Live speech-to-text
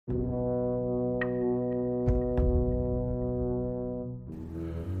I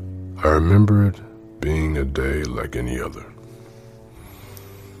remember it being a day like any other.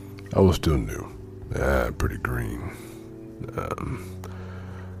 I was still new, pretty green.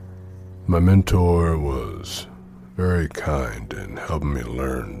 My mentor was very kind in helping me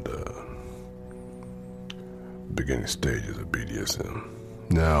learn the beginning stages of BDSM.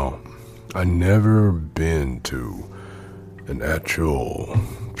 Now, I never been to an actual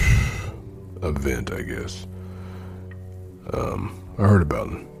event, I guess. I heard about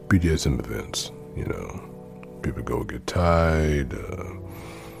BDSM events, people go get tied,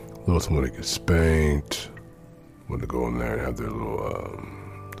 those want to get spanked, want to go in there and have their little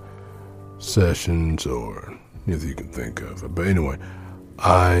sessions or anything you can think of. But anyway,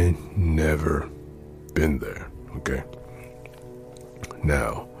 I never been there, okay?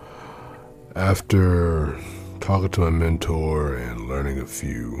 Now, after talking to my mentor and learning a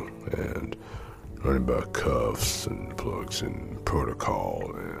few and learning about cuffs and plugs and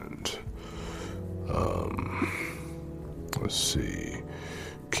protocol and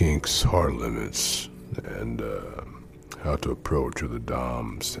kinks, hard limits, and how to approach other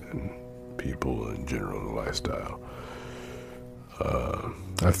DOMs and people in general in the lifestyle.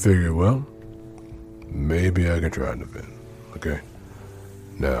 I figured, well, maybe I can try an event, okay?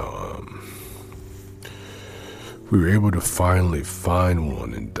 Now, we were able to finally find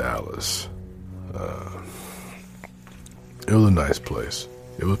one in Dallas. It was a nice place.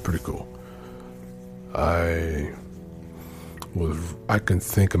 It was pretty cool. I can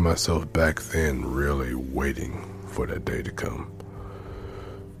think of myself back then really waiting for that day to come.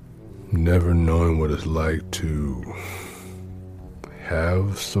 Never knowing what it's like to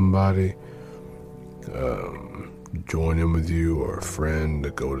have somebody join in with you or a friend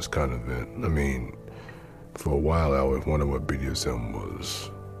to go to this kind of event. I mean, for a while I always wondered what BDSM was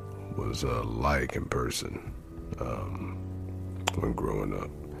like in person when growing up.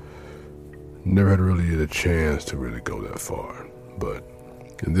 Never had really the chance to really go that far. But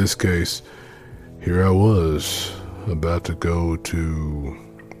in this case, here I was about to go to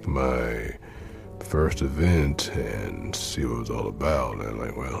my first event and see what it was all about. And I'm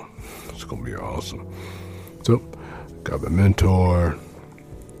like, well, it's going to be awesome. So, got my mentor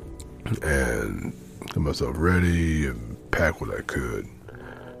and got myself ready and packed what I could.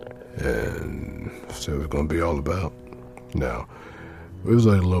 And so it was going to be all about. Now, it was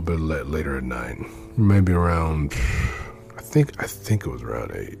like a little bit later at night, maybe around, I think it was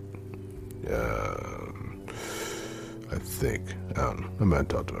around 8. I don't know. I might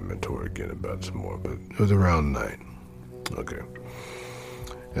talk to my mentor again about it some more, but it was around 9. Okay.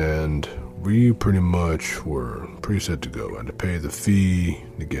 And we pretty much were pretty set to go. I had to pay the fee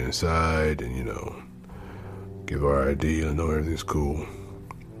to get inside and, give our ID and know everything's cool.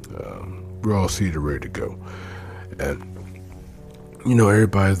 We're all seated, ready to go. And,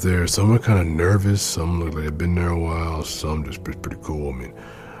 everybody's there. Some are kind of nervous. Some look like they've been there a while. Some just pretty cool. I mean,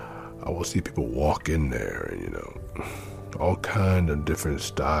 I will see people walk in there and, all kind of different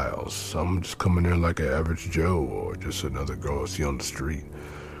styles. Some just come in there like an average Joe or just another girl I see on the street.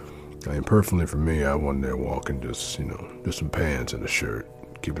 I mean, personally for me, I wasn't there walking just some pants and a shirt.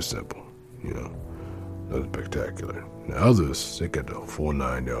 Keep it simple, Nothing spectacular. Now others, they got the full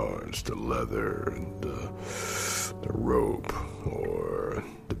 9 yards, the leather, the rope, or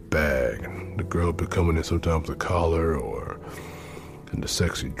the bag. And the girl be coming in sometimes with a collar or in the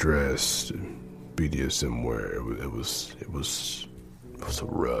sexy dress, BDSM wear. It was a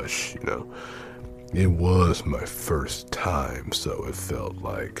rush, It was my first time, so it felt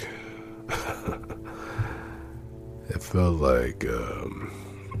like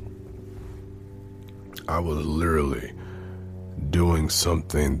I was literally doing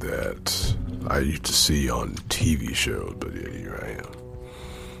something that I used to see on TV shows, but yeah, here I am.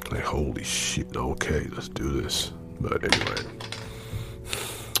 Like, holy shit, okay, let's do this. But anyway,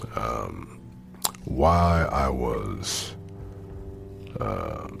 why I was,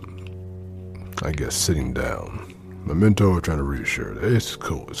 I guess, sitting down, my mentor was trying to reassure that it's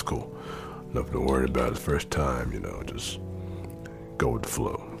cool. Nothing to worry about. It's first time, just go with the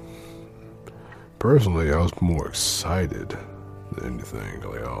flow. Personally, I was more excited than anything.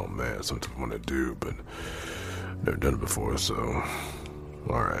 Like, oh man, something I want to do, but never done it before, so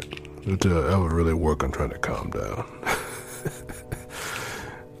alright. I would really work on trying to calm down.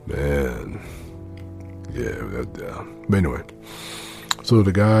 Man. Yeah. But anyway, so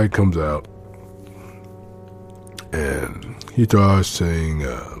the guy comes out and he starts saying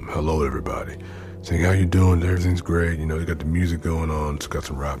hello to everybody, saying how you doing, everything's great, you got the music going on, it's got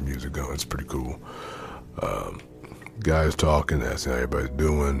some rock music going, it's pretty cool. Guys talking, asking how everybody's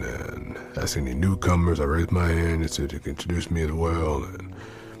doing, and asking any newcomers. I raised my hand and said you can introduce me as well, and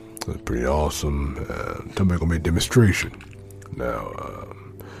it was pretty awesome. Told me gonna be a demonstration. Now,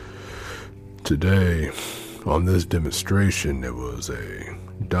 today on this demonstration, it was a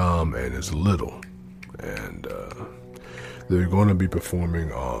Dom and his Little, and they're going to be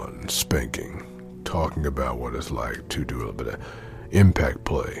performing on spanking, talking about what it's like to do a little bit of impact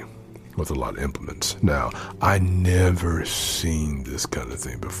play with a lot of implements. Now, I never seen this kind of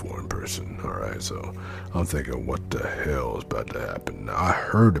thing before in person, alright? So I'm thinking, what the hell is about to happen? Now, I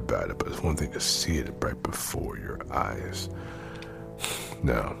heard about it, but it's one thing to see it right before your eyes.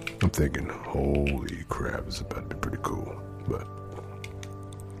 Now, I'm thinking, holy crap, it's about to be pretty cool. But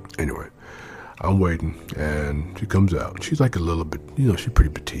anyway, I'm waiting, and she comes out. She's like a little bit, she's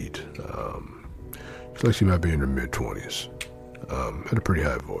pretty petite. She's like she might be in her mid-20s. Had a pretty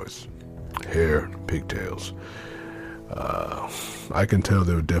high voice. Hair, pigtails. I can tell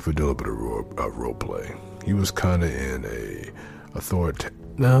they were definitely doing a bit of role play. He was kind of in it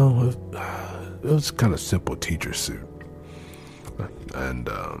was kind of simple teacher suit. And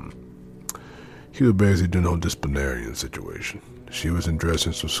he was basically doing a whole disciplinarian situation. She was dressed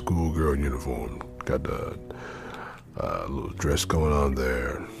in some schoolgirl uniform. Got the little dress going on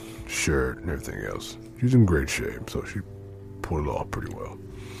there, shirt and everything else. She was in great shape, so she pulled it off pretty well.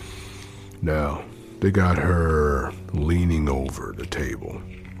 Now, they got her leaning over the table.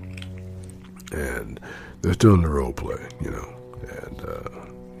 And they're still in the role play, and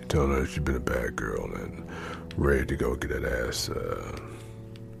telling her she's been a bad girl and ready to go get that ass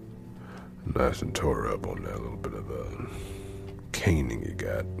nice and tore up on that little bit of caning he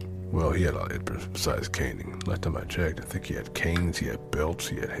got. Well, he had a lot besides caning. Last time I checked, I think he had canes, he had belts,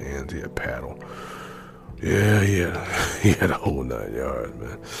 he had hands, he had paddle. Yeah, he had a whole 9 yards,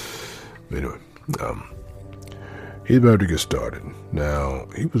 man. But anyway, he's about to get started. Now,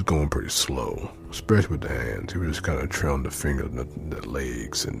 he was going pretty slow, especially with the hands. He was just kind of trailing the fingers, the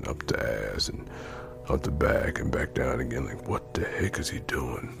legs, and up the ass, and up the back, and back down again. Like, what the heck is he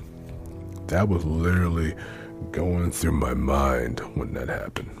doing? That was literally going through my mind when that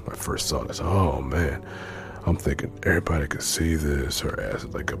happened. My first thought is, oh man. I'm thinking everybody can see this. Her ass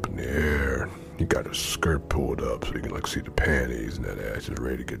is like up in the air. He got her skirt pulled up so you can like see the panties, and that ass is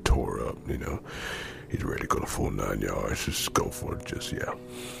ready to get tore up. He's ready to go the full 9 yards. Just go for it. Just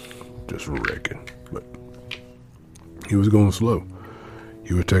wrecking. But he was going slow.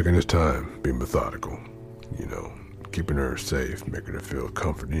 He was taking his time, being methodical. Keeping her safe, making her feel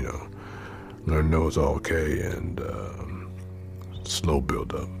comfort. Let her know it's all okay, and slow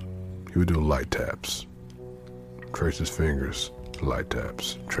build up. He would do light taps. Trace his fingers, light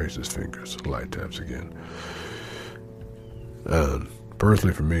taps. Trace his fingers, light taps again.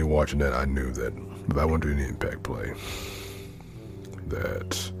 Personally, for me, watching that, I knew that if I went to any impact play,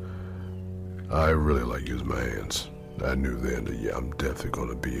 that I really like using my hands. I knew then that, I'm definitely going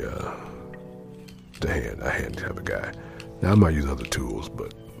to be a hand type of guy. Now, I might use other tools,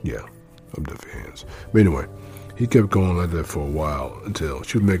 but yeah, I'm definitely hands. But anyway, he kept going like that for a while until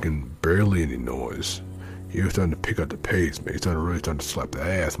she was making barely any noise. He was starting to pick up the pace, man. He starting to slap the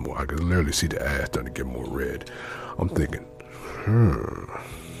ass more. I could literally see the ass starting to get more red. I'm thinking,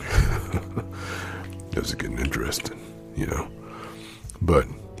 this is getting interesting, But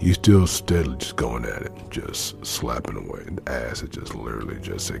he's still steadily just going at it, just slapping away. The ass is just literally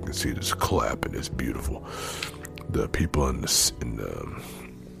just, so you can see this clapping. It's beautiful. The people in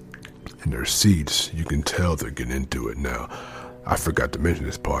their seats, you can tell they're getting into it. Now, I forgot to mention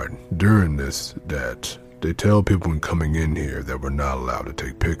this part. During this, that they tell people when coming in here that we're not allowed to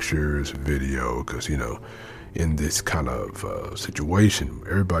take pictures, video, because, in this kind of situation,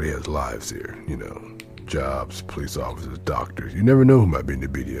 everybody has lives here, jobs, police officers, doctors. You never know who might be in the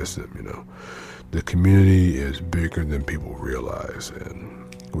BDSM, The community is bigger than people realize,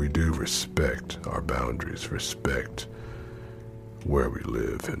 and we do respect our boundaries, respect where we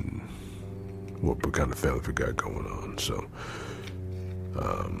live and what kind of family we got going on. So,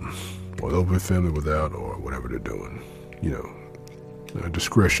 whether with family, without, or whatever they're doing,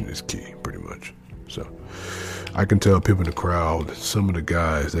 discretion is key, pretty much. So, I can tell people in the crowd, some of the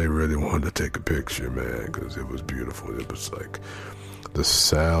guys, they really wanted to take a picture, man, because it was beautiful. It was like the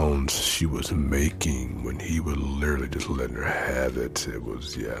sounds she was making when he was literally just letting her have it. It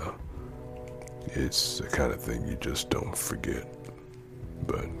was, it's the kind of thing you just don't forget.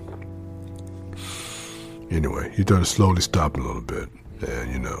 But anyway, he started slowly stopping a little bit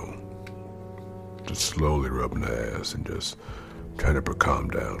and, just slowly rubbing the ass and just trying to calm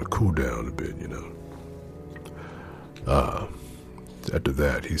down, to cool down a bit, After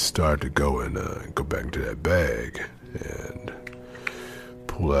that, he started to go back into that bag and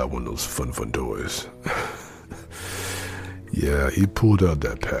pull out one of those fun toys. Yeah, he pulled out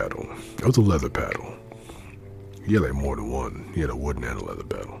that paddle. It was a leather paddle. He had like more than one. He had a wooden and a leather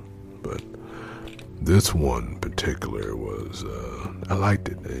paddle. But this one in particular was, I liked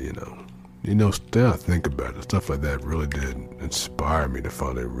it, now I think about it, stuff like that really did inspire me to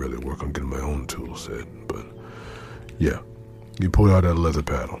finally really work on getting my own tool set. But yeah, you pulled out that leather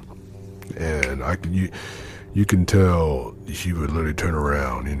paddle, and you can tell she would literally turn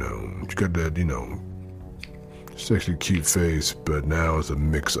around, she got that, sexually cute face, but now it's a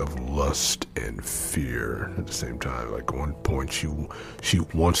mix of lust and fear at the same time. Like at one point she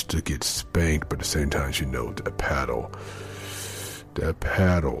wants to get spanked, but at the same time she knows that paddle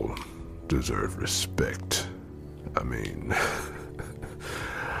deserves respect. I mean,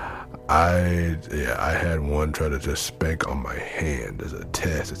 I had one try to just spank on my hand as a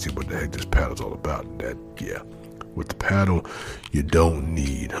test to see what the heck this paddle's all about. With the paddle, you don't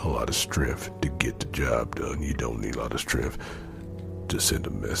need a lot of strength to get the job done. You don't need a lot of strength to send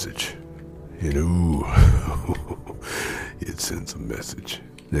a message. It sends a message.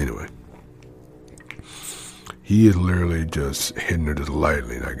 Anyway, he is literally just hitting her just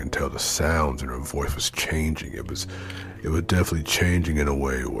lightly, and I can tell the sounds in her voice was changing. It was definitely changing in a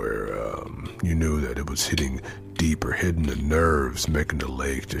way where you knew that it was hitting deeper, hitting the nerves, making the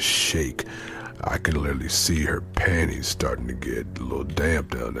legs just shake. I could literally see her panties starting to get a little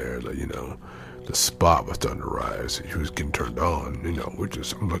damp down there. Like, the spot was starting to rise. She was getting turned on. I'm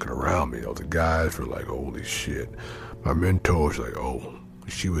looking around me. The guys were like, holy shit. My mentor was like, oh,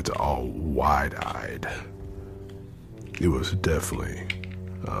 she was all wide-eyed. It was definitely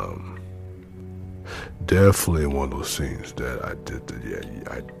one of those scenes that I did.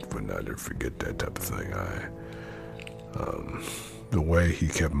 I would not ever forget that type of thing. The way he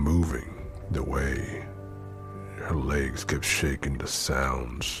kept moving, the way her legs kept shaking, the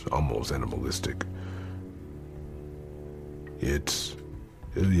sounds almost animalistic. It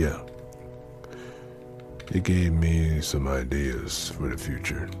gave me some ideas for the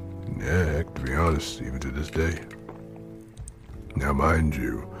future. Yeah, to be honest, even to this day. Now, mind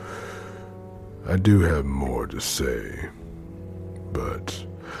you, I do have more to say, but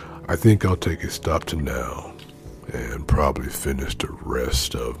I think I'll take a stop to now and probably finish the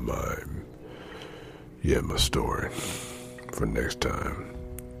rest of my story for next time.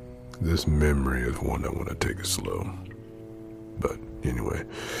 This memory is one I want to take it slow. But anyway,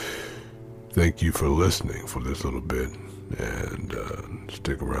 thank you for listening for this little bit, and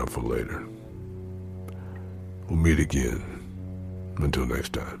stick around for later. We'll meet again. Until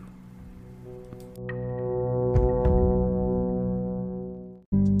next time.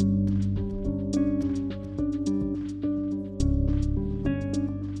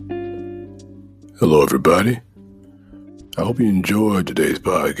 Hello, everybody. I hope you enjoyed today's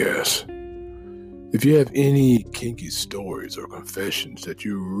podcast. If you have any kinky stories or confessions that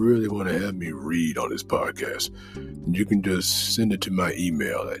you really want to have me read on this podcast, you can just send it to my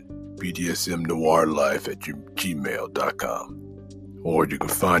email at bdsmnoirlife@gmail.com. Or you can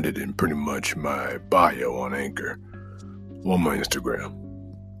find it in pretty much my bio on Anchor or my Instagram.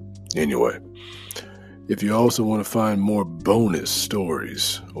 Anyway, if you also want to find more bonus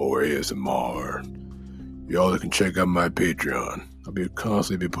stories or ASMR, y'all can check out my Patreon. I'll be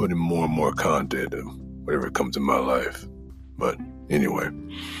constantly putting more and more content in whatever comes in my life. But anyway,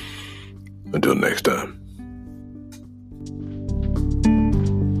 until next time.